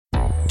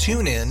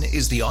TuneIn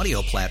is the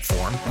audio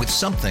platform with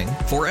something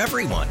for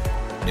everyone.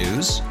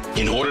 News.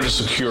 In order to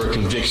secure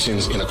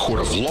convictions in a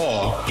court of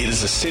law, it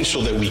is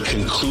essential that we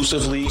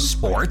conclusively.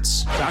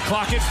 Sports. Shot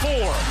clock at 4.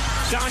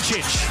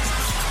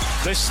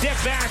 Doncic. The step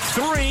back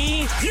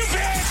 3. You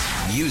bet.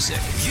 Music.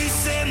 You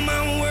set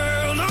my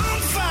world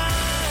on fire.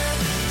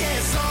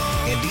 Yes,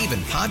 and even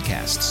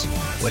podcasts.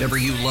 Whatever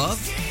you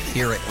love,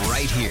 hear it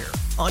right here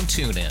on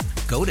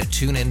TuneIn. Go to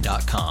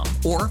TuneIn.com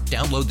or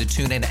download the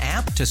TuneIn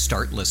app to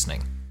start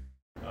listening.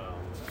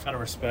 Kind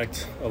of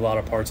respect a lot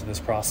of parts of this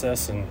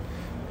process and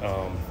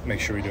make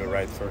sure we do it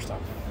right the first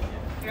time.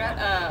 You're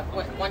at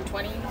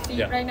 120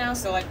 feet right now,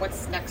 so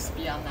what's next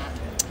beyond that?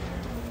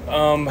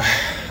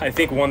 I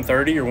think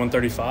 130 or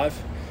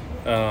 135,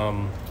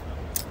 and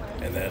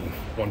then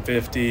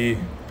 150.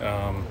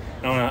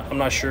 I'm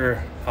not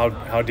sure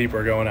how deep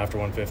we're going after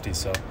 150.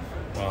 So,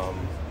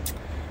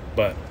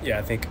 but yeah,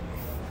 I think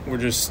we're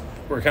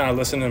kind of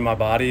listening to my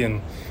body,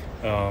 and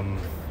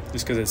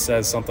just because it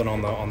says something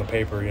on the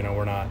paper,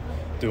 we're not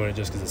doing it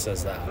just because it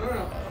says that.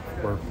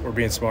 We're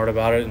being smart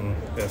about it, and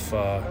if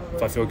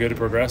I feel good to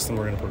progress, then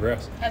we're going to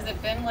progress. Has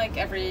it been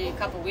every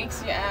couple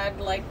weeks you add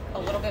a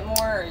little bit more?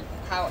 Or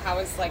how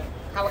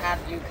have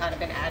you kind of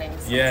been adding?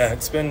 Since? Yeah,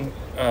 it's been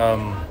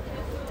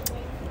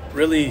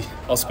really.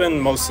 I'll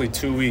spend mostly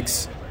 2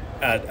 weeks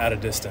at a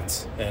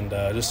distance, and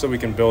just so we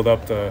can build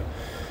up the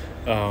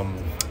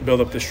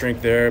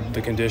strength there,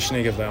 the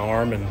conditioning of the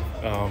arm, and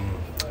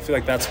I feel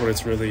like that's what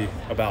it's really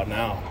about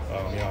now.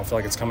 I feel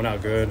like it's coming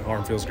out good.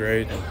 Arm feels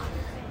great, and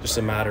just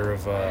a matter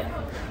of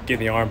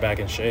getting the arm back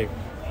in shape.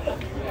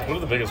 What are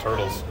the biggest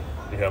hurdles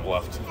you have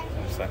left, would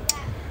you say?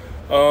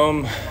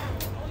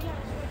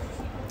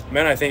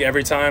 Man, I think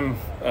every time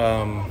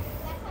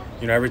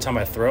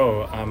I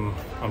throw,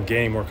 I'm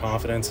gaining more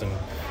confidence and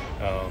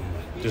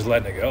just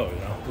letting it go,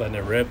 letting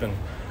it rip. And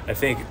I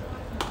think,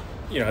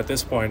 at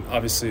this point,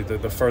 obviously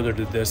the further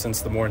the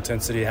distance, the more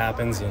intensity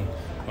happens, and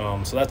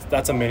so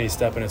that's a mini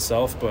step in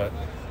itself. But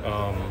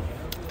I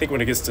think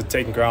when it gets to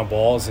taking ground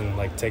balls and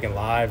taking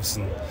lives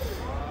and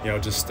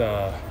just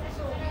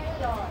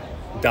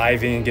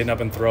diving, getting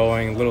up and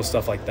throwing, little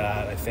stuff like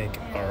that, I think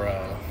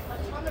are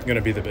going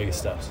to be the biggest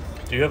steps.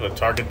 Do you have a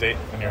target date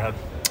in your head?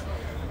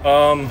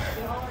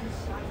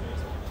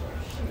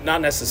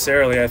 Not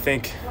necessarily. I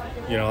think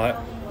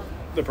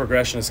the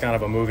progression is kind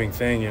of a moving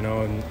thing,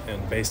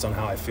 and based on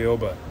how I feel.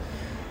 But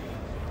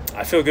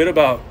I feel good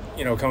about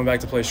coming back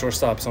to play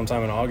shortstop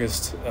sometime in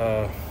August.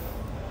 I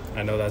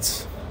know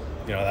that's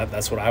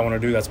that's what I want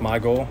to do. That's my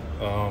goal.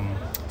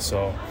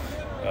 So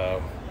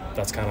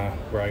that's kind of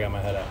where I got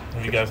my head at.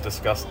 Have you guys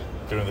discussed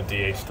doing the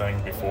DH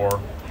thing before?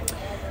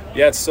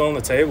 Yeah, it's still on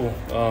the table.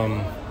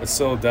 It's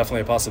still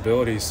definitely a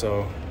possibility.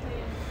 So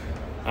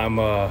I'm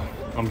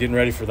getting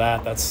ready for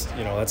that. That's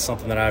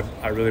something that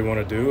I really want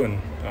to do,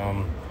 and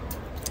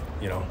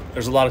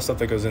there's a lot of stuff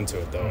that goes into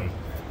it though. And,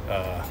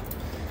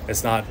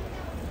 it's not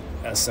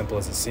as simple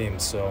as it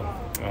seems. So,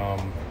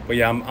 but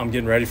yeah, I'm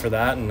getting ready for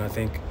that, and I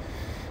think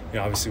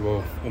obviously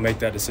we'll make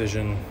that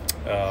decision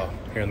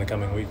here in the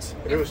coming weeks.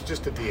 If it was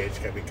just a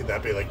DH, could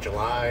that be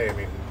July? I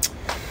mean,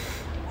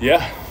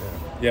 yeah,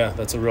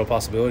 that's a real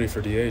possibility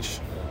for DH.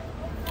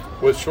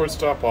 Was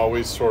shortstop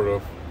always sort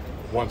of,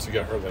 once you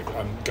get hurt,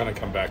 I'm going to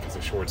come back as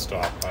a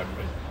shortstop?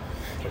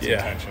 That's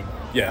intention.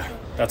 Yeah,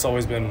 that's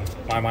always been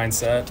my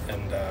mindset,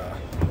 and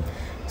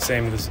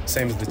same as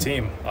the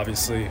team.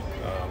 Obviously,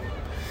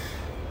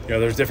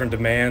 there's different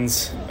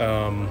demands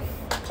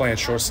playing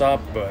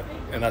shortstop,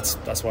 and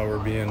that's why we're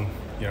being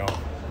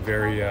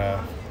very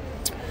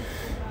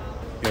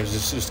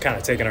just kind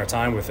of taking our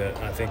time with it.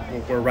 I think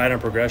we're right on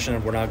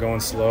progression. We're not going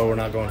slow. We're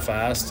not going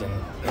fast, and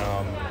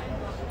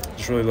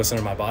just really listening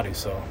to my body.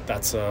 So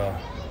that's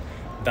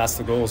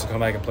the goal, is to come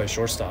back and play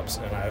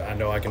shortstops, and I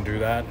know I can do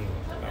that, and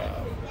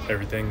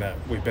everything that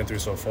we've been through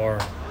so far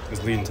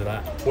is leading to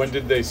that. When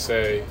did they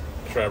say,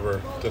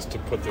 Trevor, just to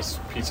put this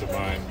peace of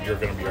mind, you're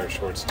going to be our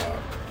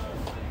shortstop?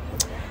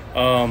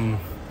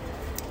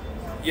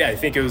 Yeah, I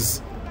think it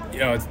was,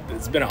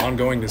 it's been an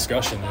ongoing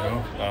discussion,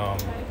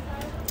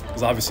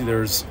 because obviously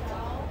there's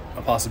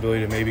a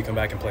possibility to maybe come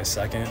back and play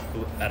second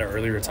at an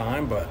earlier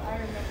time, but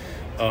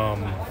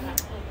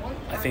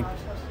I think,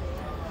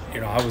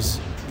 I was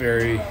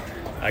very,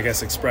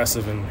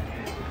 expressive in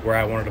where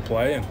I wanted to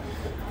play and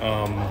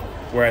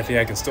where I think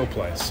I can still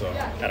play, so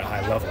at a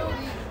high level.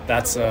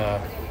 That's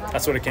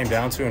what it came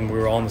down to, and we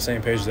were all on the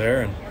same page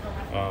there, and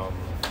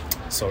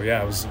so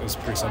yeah, it was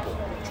pretty simple.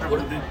 Trevor,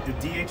 the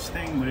DH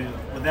thing,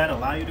 would that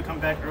allow you to come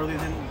back earlier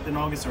than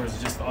August, or is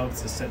it just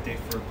August a set date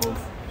for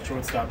both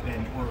shortstop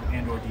and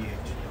or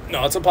DH?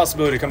 No, it's a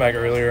possibility to come back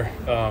earlier.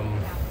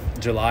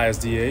 July as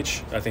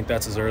DH, I think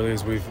that's as early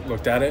as we've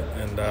looked at it,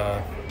 and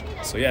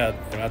so yeah,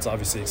 that's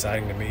obviously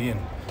exciting to me,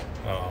 and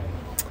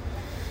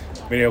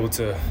being able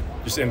to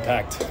just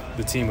impact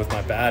the team with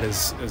my bat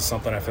is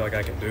something I feel like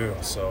I can do.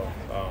 So,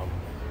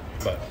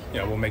 but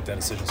we'll make that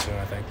decision soon,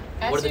 I think.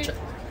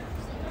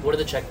 What are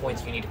the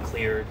checkpoints you need to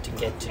clear to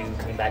get to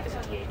coming back as a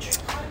DH?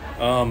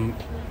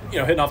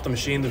 Hitting off the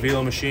machine, the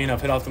velo machine.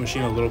 I've hit off the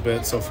machine a little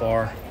bit so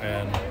far,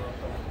 and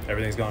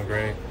everything's gone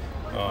great.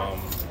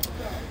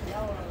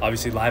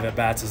 Obviously, live at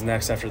bats is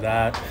next after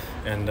that,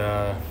 and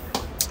I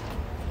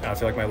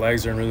feel like my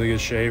legs are in really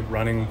good shape.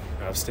 Running,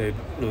 I've stayed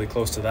really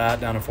close to that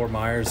down in Fort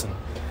Myers, and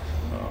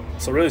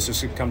so really it's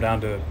just come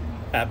down to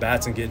at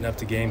bats and getting up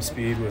to game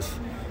speed with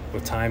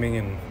timing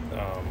and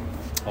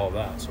all of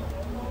that. So.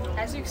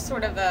 As you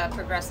sort of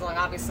progress along,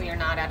 obviously you're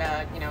not at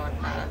a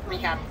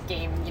rehab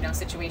game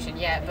situation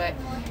yet, but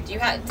do you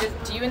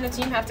and the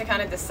team have to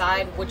kind of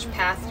decide which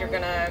path you're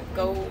gonna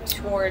go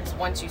towards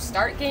once you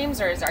start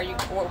games, or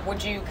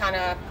would you kind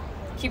of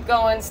keep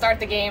going, start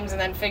the games, and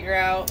then figure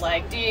out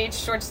like DH,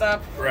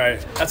 shortstop?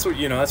 Right. That's what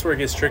that's where it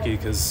gets tricky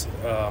because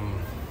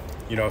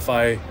if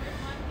I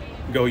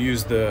go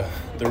use the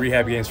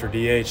rehab games for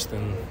DH,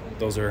 then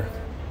those are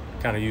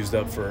kind of used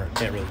up for.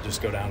 Can't really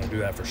just go down and do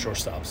that for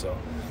shortstop. So.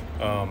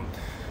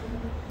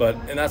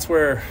 And that's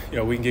where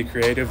we can get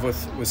creative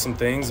with some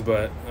things,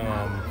 but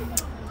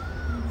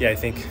I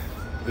think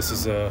this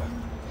is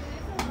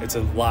it's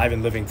a live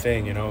and living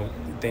thing.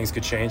 Things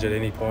could change at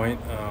any point,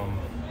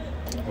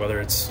 whether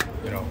it's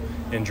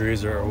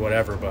injuries or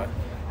whatever. But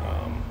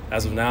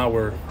as of now,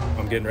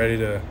 I'm getting ready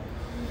to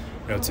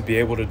to be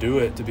able to do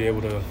it, to be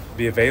able to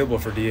be available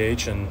for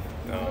DH, and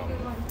I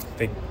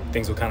think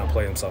things will kind of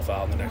play themselves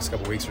out in the next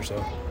couple weeks or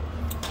so.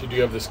 Did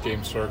you have this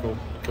game circled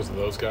because of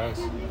those guys?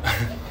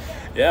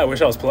 Yeah, I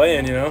wish I was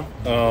playing,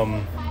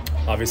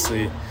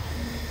 Obviously,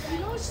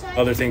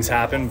 other things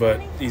happen,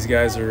 but these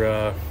guys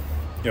are,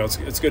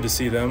 it's good to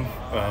see them.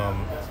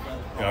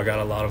 I got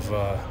a lot of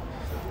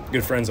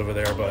good friends over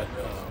there, but,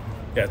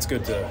 it's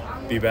good to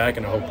be back,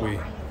 and I hope we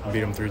beat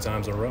them 3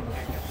 times in a row.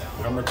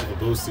 How much of a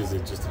boost is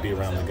it just to be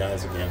around the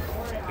guys again?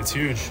 It's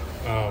huge.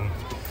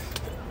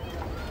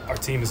 Our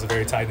team is a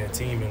very tight-knit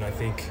team, and I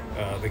think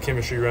the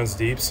chemistry runs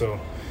deep, so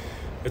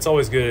it's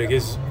always good. It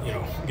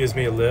gives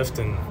me a lift,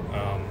 and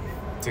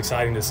it's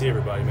exciting to see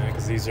everybody, man,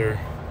 because these are,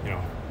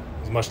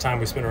 as much time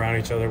we spend around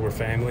each other, we're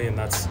family, and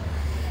that's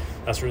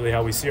really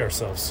how we see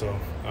ourselves. So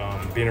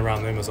being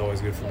around them is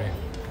always good for me.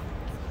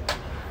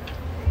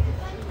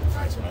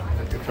 Thanks, man.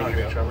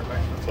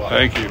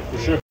 Thank you. For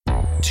sure.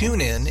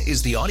 TuneIn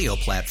is the audio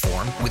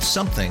platform with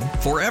something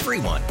for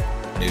everyone.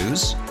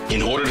 News.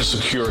 In order to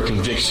secure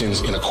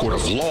convictions in a court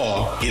of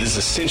law, it is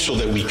essential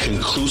that we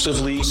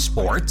conclusively.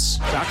 Sports.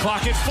 Shot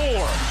clock at 4.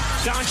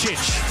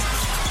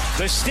 Doncic.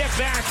 The step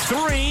back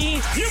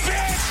 3. You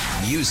bet.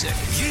 Music.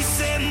 You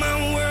set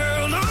my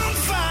world on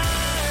fire.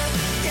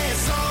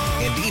 Yes,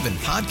 and even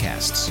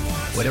podcasts.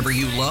 Whatever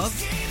you love,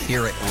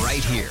 hear it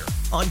right here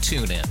on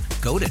TuneIn.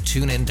 Go to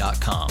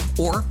TuneIn.com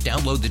or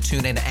download the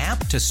TuneIn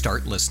app to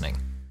start listening.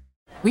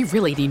 We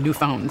really need new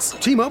phones.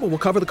 T-Mobile will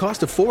cover the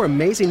cost of 4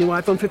 amazing new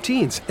iPhone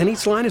 15s, and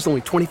each line is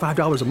only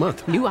 $25 a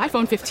month. New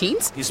iPhone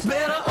 15s? It's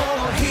better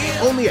over here.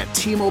 Only at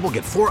T-Mobile,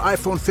 get 4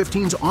 iPhone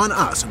 15s on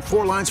us and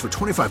 4 lines for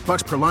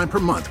 $25 per line per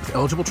month with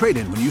eligible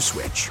trade-in when you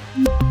switch.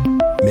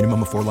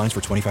 Minimum of 4 lines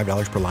for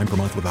 $25 per line per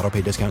month with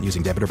autopay discount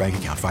using debit or bank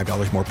account.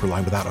 $5 more per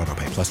line without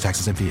autopay, plus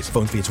taxes and fees.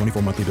 Phone fee at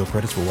 24 monthly bill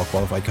credits for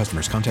well-qualified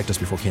customers. Contact us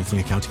before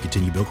canceling account to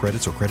continue bill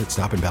credits or credit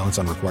stop and balance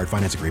on required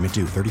finance agreement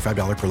due.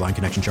 $35 per line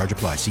connection charge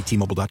applies. See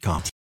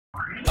T-Mobile.com.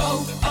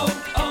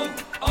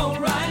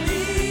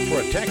 O'Reilly.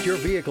 Protect your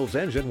vehicle's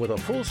engine with a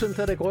full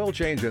synthetic oil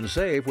change and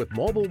save with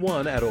Mobil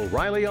 1 at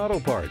O'Reilly Auto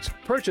Parts.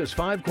 Purchase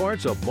 5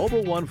 quarts of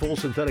Mobil 1 full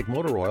synthetic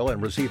motor oil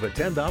and receive a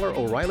 $10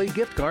 O'Reilly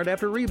gift card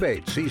after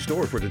rebate. See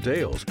store for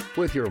details.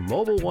 With your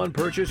Mobil 1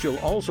 purchase, you'll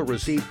also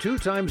receive 2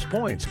 times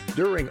points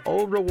during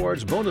O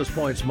Rewards Bonus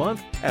Points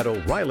Month at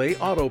O'Reilly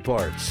Auto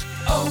Parts.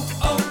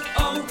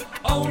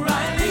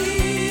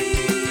 O'Reilly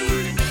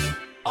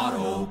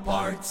Auto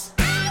Parts.